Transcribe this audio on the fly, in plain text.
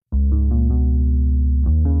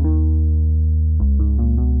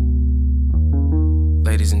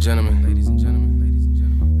Ladies and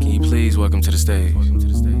gentlemen, can you please welcome to the stage,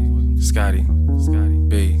 Scotte,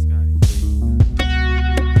 B.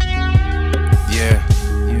 Yeah.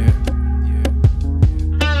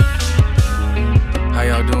 How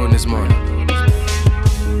y'all doing this morning?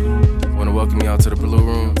 Wanna welcome y'all to the Blue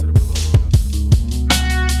Room.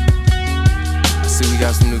 I see we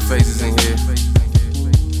got some new faces in here.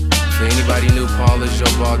 For anybody new, Paul is your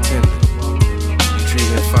bartender. You treat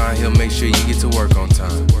him fine, he'll make sure you get to work on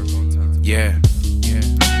time. Yeah.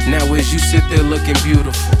 Now as you sit there looking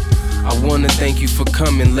beautiful, I wanna thank you for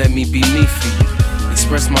coming, let me be me for you.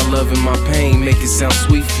 Express my love and my pain, make it sound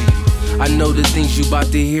sweet for you. I know the things you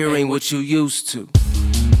about to hear ain't what you used to,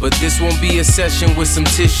 but this won't be a session with some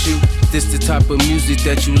tissue. This the type of music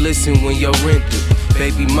that you listen when your rent due.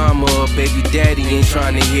 Baby mama or baby daddy ain't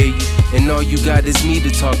trying to hear you, and all you got is me to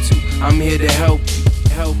talk to. I'm here to help you.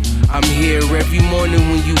 I'm here every morning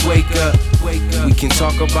when you wake up. We can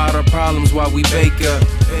talk about our problems while we bake up.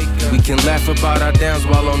 We can laugh about our downs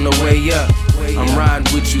while on the way up. I'm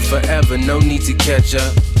riding with you forever, no need to catch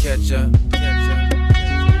up.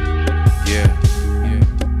 Yeah.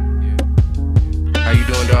 How you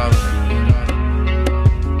doing, darling?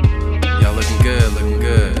 Y'all looking good, looking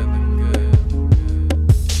good.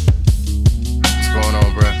 What's going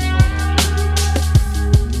on, bruh?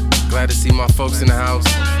 Glad to see my folks in the house.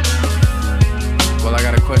 Well, I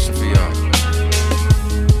got a question for y'all.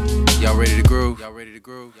 Y'all ready to groove?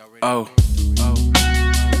 Oh.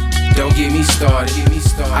 Don't get me started.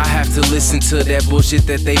 I have to listen to that bullshit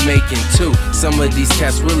that they making too. Some of these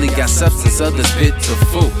cats really got substance, others bit to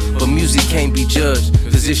fool. But music can't be judged,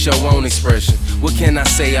 cause it's your own expression. What can I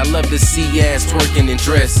say? I love to see ass twerking in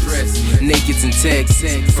dresses, nakeds in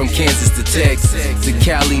Texas, from Kansas to Texas, to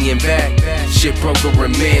Cali and back. Shit broke a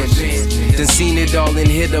remand. Done seen it all and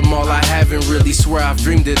hit them all. I haven't really, swear I've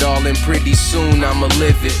dreamed it all, and pretty soon I'ma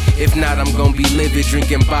live it. If not, I'm gonna be livid,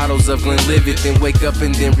 drinking bottles of Glenlivet, then wake up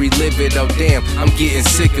and then relive it. Oh damn, I'm getting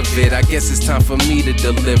sick of it. I guess it's time for me to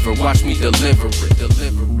deliver. Watch me deliver it.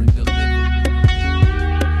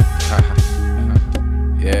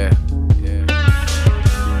 Yeah.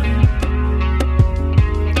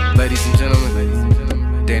 Ladies and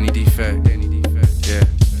gentlemen, Danny Defect. Yeah.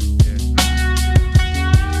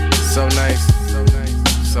 So nice.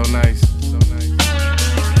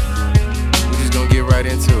 We're just gonna get right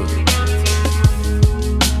into it.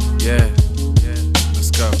 Yeah.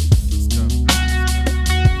 Let's go.